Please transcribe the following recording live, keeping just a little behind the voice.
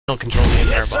He'll control the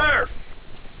entire bomb. Sir.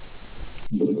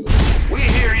 We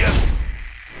hear you.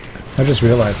 I just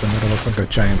realized the middle looks like a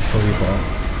giant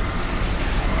Pokeball.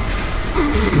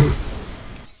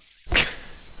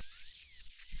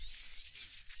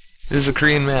 This is a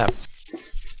Korean map.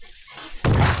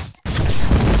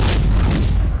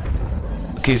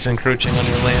 He's encroaching on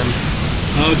your land.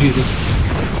 Oh, Jesus.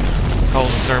 Call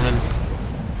it a sermon.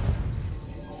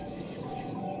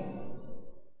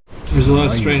 There's a lot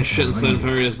of strange shit inside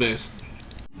Imperia's base.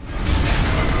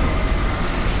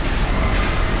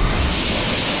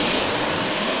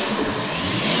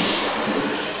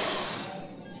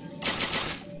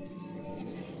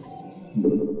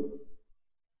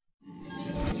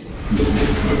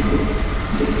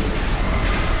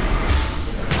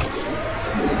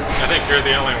 I think you're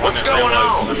the only one that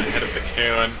realizes I'm ahead of the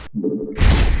Coon.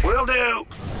 Will do.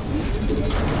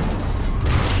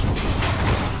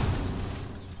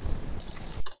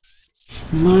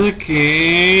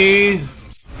 Mucky.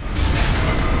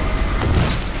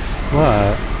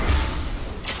 What?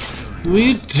 What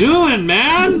you doing,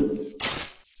 man?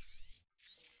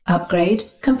 Upgrade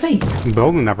complete.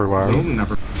 Building everywhere.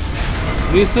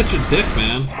 You're such a dick,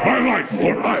 man.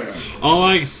 All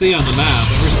I see on the map,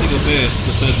 every single base,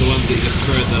 besides the ones that you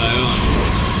destroyed that I own,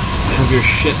 have your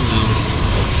shit in them.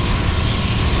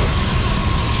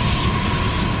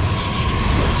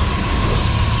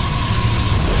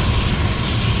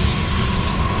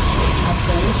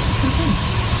 Upgrade complete.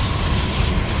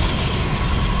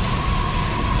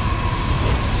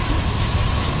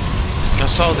 I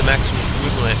saw the maximum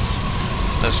movement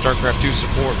that StarCraft 2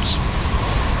 supports,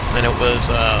 and it was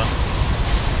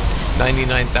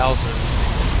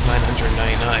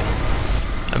 99,999.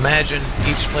 Imagine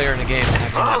each player in a game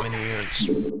having that many units.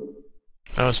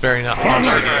 That was very not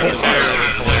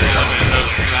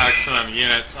Maximum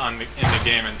units in the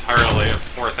game entirely of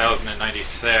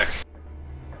 4,096.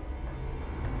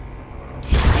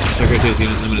 StarCraft 2's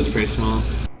unit limit is pretty small.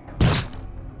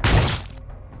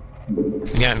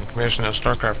 Yeah, in comparison to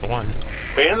StarCraft 1.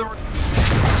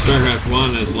 StarCraft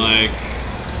 1 is like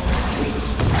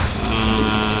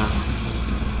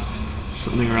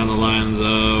something around the lines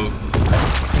of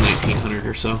 1900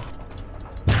 or so.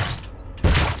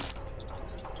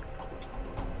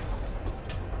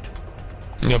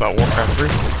 You know about Warcraft 3?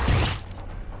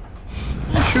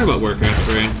 I'm not sure about Warcraft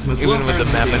 3. But Even with the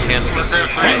map enhancements.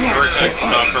 Warcraft 3's Vortex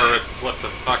buffer would flip the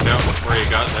fuck out before you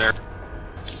got there.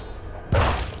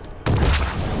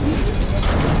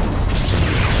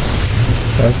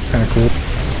 That's kind of cool.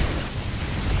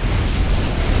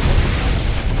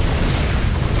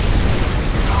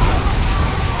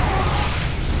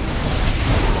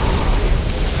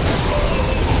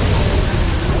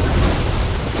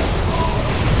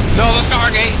 No, the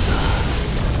Stargate!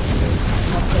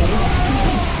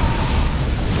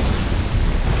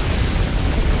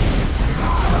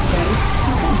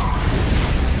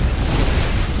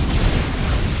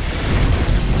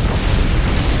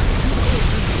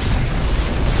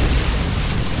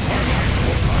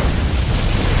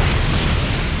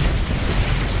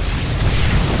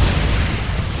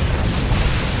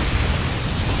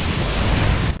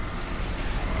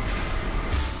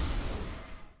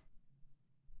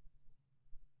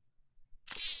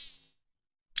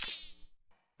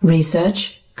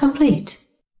 Research complete.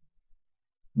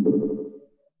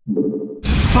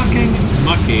 Fucking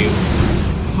mucky.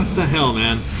 What the hell,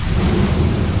 man?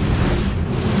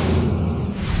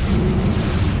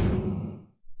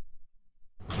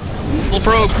 Full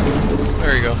probe!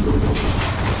 There you go.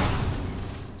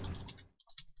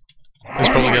 He's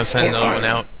probably gonna send another one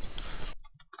out.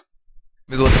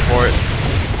 Be looking for it.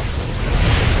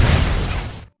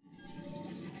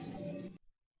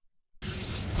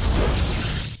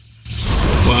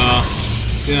 Well,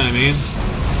 see what I mean?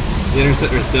 The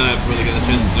interceptors die before they get a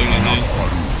chance to do anything.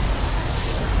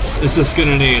 This is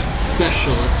gonna need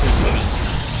special attention.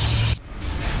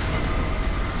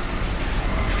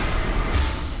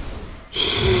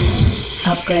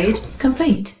 Upgrade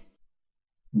complete.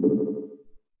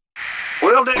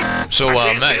 Will do. So,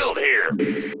 Max, Here.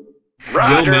 Yo,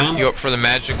 Roger. man. you up for the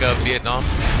Magic of Vietnam?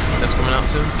 That's coming out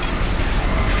soon?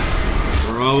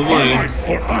 Probably. I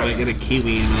might get a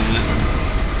kiwi in on that.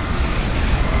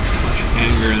 Much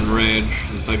anger and rage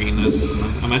and bugginess.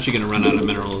 I'm actually gonna run out of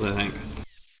minerals, I think.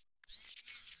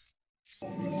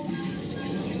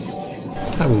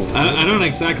 I don't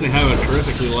exactly have a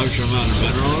terrifically large amount of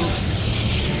minerals.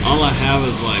 All I have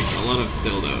is like a lot of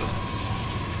dildos.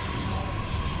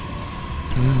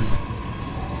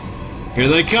 Here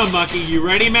they come, Mucky. You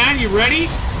ready, man? You ready?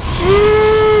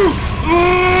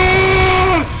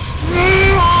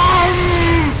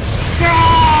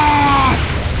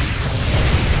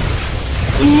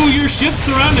 shit's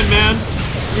surrounded, man!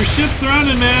 Your shit's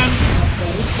surrounded, man!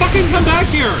 Fucking come back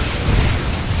here!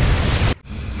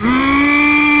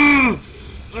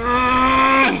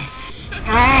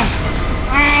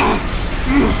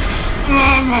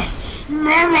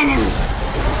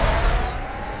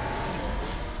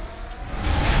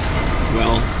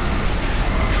 Well.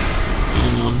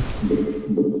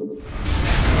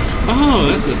 Oh,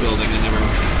 that's a building I never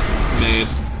made.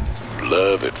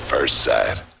 Love at first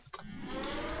sight.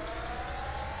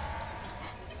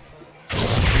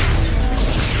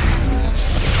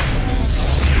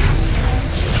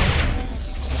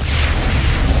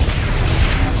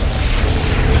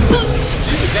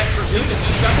 Dude, it's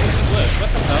just got this flip.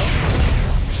 What the hell?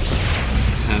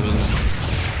 Heavens.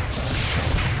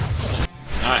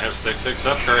 I have 6/6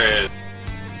 upgrade.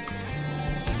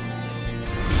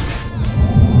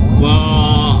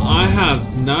 Well, I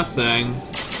have nothing.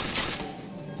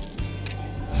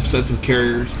 Besides some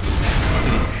carriers.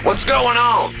 What's going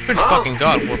on? Good fucking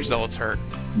god, Warp Zealot's hurt.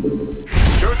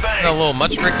 Sure Got a thing. little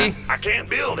much, Ricky? I can't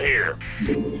build here.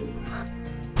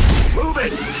 Move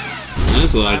it.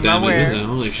 That's a lot of I'm damage, aware. isn't it?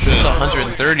 Holy shit. It's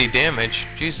 130 damage.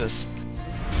 Jesus.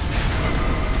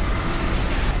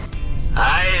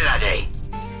 Aye, laddie.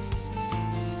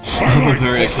 I'm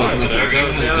very close with There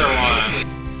goes the other one.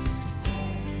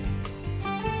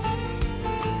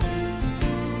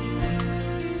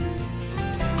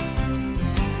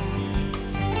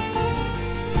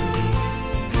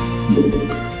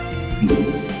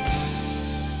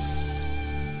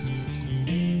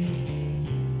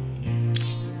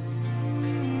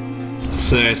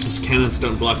 Say, since cannons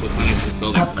don't block with Honejasi's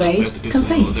buildings, Upgrade I have to do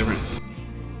something a little complete. different.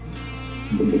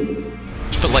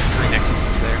 Just put like 3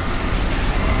 nexuses there.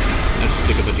 I just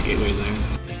stick a bunch of gateways there.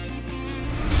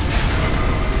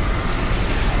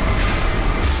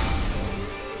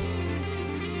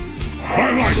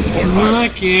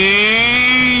 Lucky!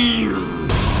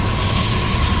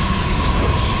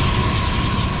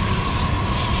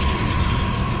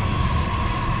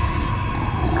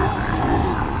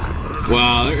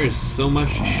 Wow, there is so much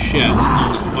shit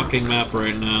on the fucking map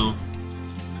right now.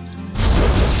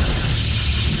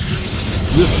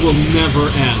 This will never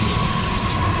end.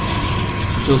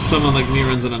 Until someone like me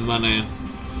runs out of money.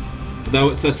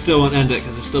 But that still won't end it,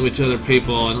 because there'll still be 2 other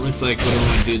people, and it looks like whatever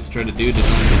my dude's trying to do didn't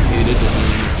get defeated, doesn't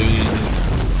end up doing anything.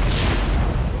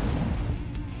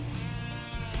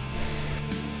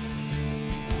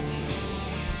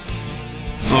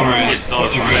 Alright. He still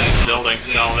has a good building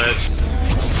salvage.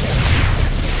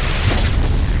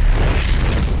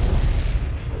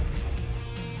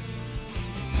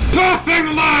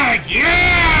 Puffing leg!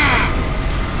 Yeah!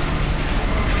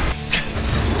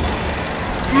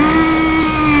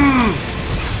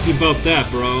 You about that,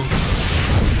 bro.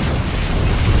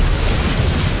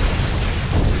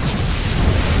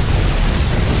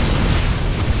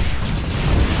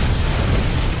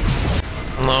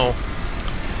 Hello.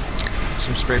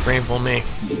 Some straight rainbow me.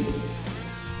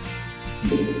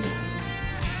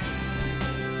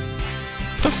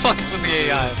 What the fuck is with the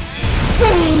AI?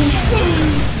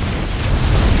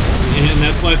 And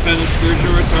that's why Phantom Scourge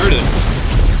are retarded.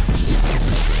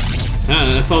 Ah,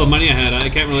 that's all the money I had. I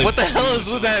can't really. What the hell is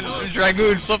with that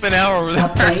Dragoon flipping out over there?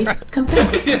 Upgrade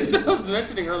complete. Yes, I was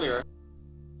mentioning earlier.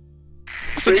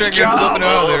 What's the Dragoon flipping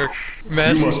out over there?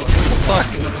 Mess. Fuck.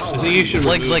 I think you should.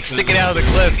 Legs remove like sticking Phantom out of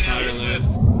the cliff. Scourge entirely.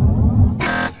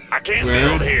 I can't Where?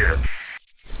 build here.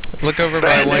 Look over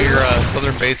by one of your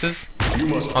southern bases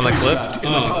on the cliff.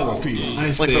 Oh, I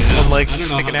It's like see. those little I legs don't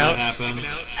know sticking how out. that happened.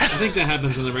 I think that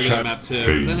happens on the regular map too,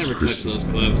 because I never touch those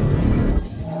cliffs.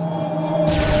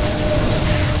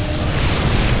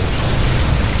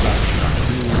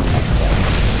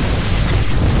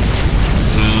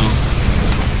 No.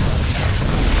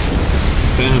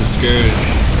 Phantom Scourge.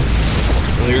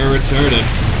 They are retarded.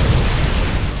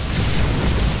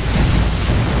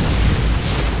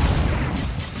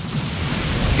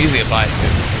 Easy to buy too.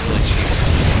 They're really cheap.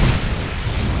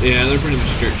 Yeah, they're pretty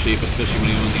much dirt cheap, especially when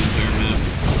you own the entire map.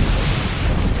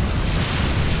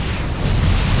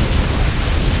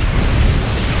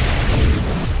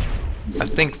 I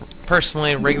think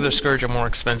personally, regular Scourge are more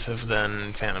expensive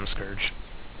than Phantom Scourge.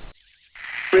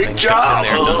 Big Done job,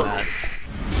 there, done huh? that.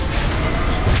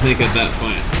 I think at that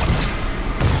point,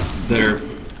 their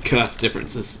cost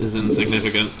difference is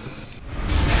insignificant.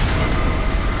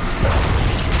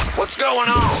 What's going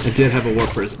on? It did have a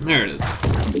warp prism. There it is.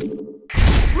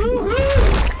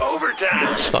 Woohoo!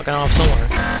 Overtime. It's fucking off somewhere.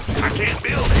 I can't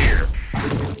build here.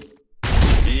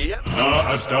 Yep.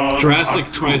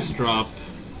 Drastic price drop.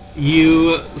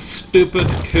 You stupid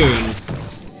coon.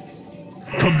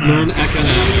 Learn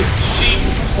economics. Cheap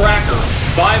cracker.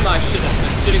 Buy my shit.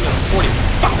 sitting there for 40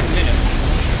 fucking minutes.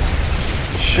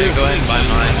 Sure, go ahead and buy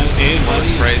mine. And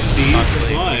Lowest price, possibly.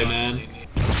 supply, man.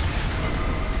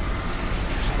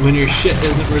 When your shit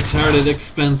isn't retarded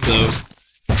expensive.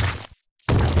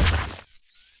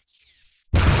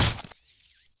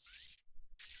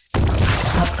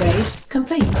 Upgrade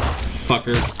complete.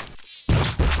 Fucker.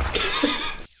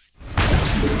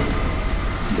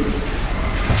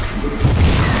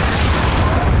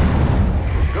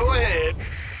 Go ahead.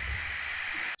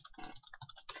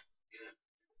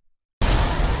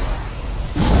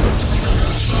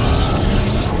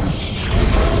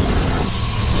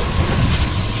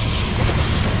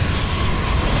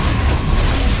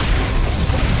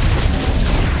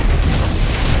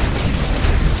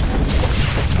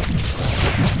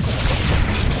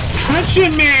 It's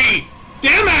touching me!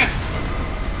 Damn it!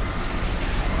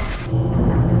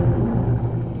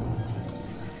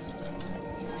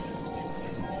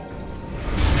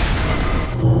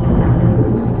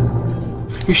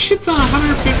 Your shit's on 150%,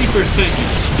 you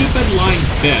stupid lying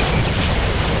bitch.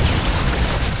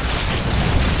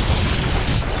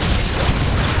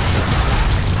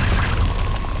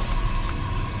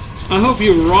 I hope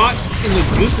you rot in the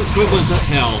goop equivalent of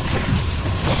hell.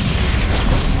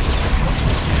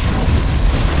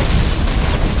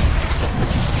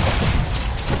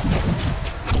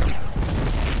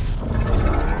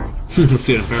 Let's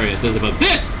see what Imperial does about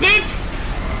this, bitch!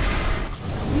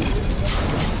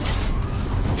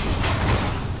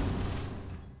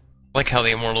 I like how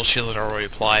the Immortal Shield are already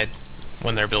applied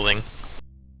when they're building.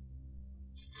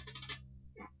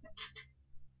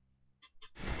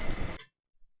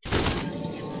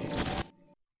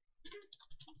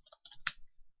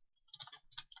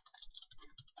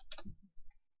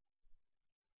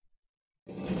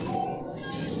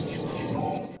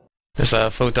 There's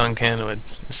a photon cannon with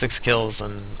 6 kills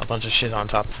and a bunch of shit on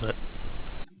top of it.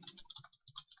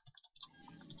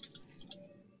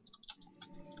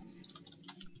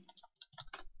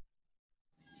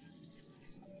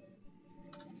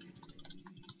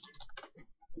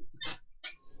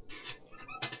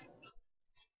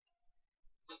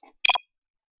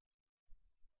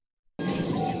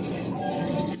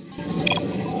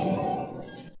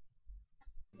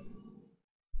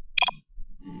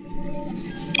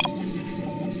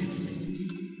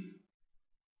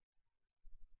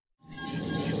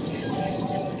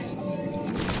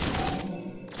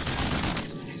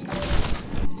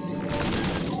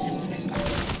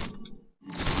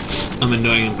 I'm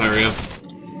annoying Imperio.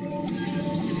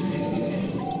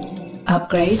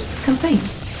 Upgrade complete.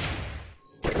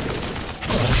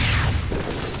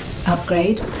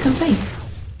 Upgrade complete.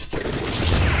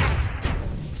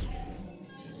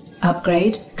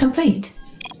 Upgrade complete.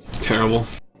 Terrible.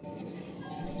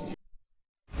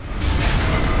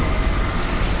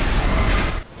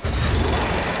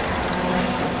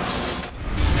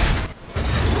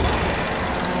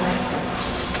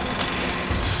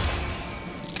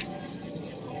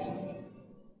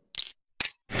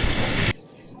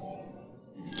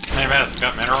 Honeymas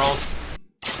got minerals.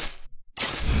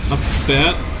 A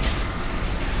bet.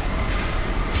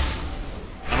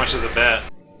 How much is a bet?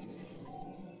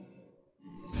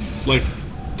 Like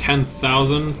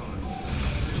 10,000.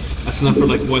 That's enough for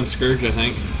like one Scourge, I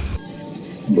think.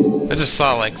 I just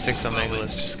saw like 6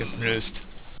 Omegalas just get produced.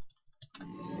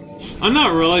 I'm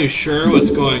not really sure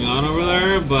what's going on over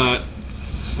there, but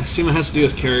I assume it has to do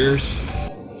with carriers.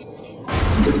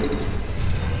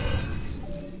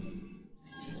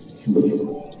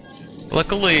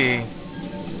 Luckily,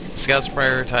 scouts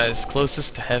prioritize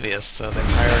closest to heaviest, so they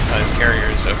prioritize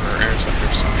carriers over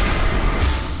interceptors.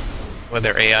 With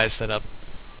their AI set up.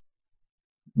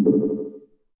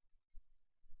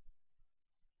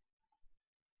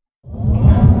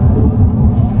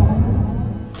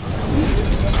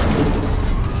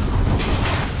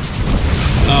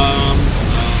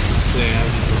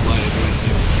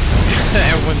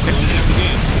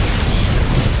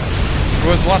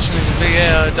 Everyone's watching the big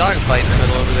dogfight in the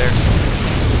middle over there.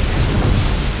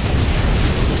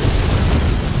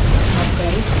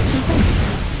 Upgrade complete.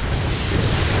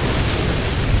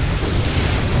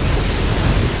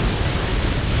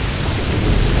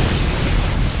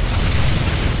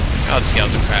 God,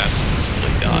 scouts are fast.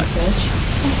 Holy God. Research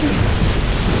complete.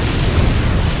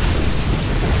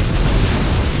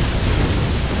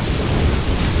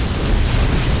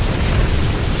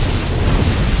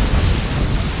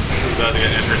 This is about to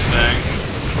get interesting.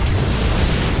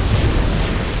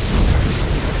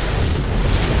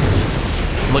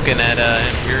 Looking at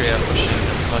Imperia pushing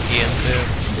the Monkey in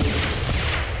too.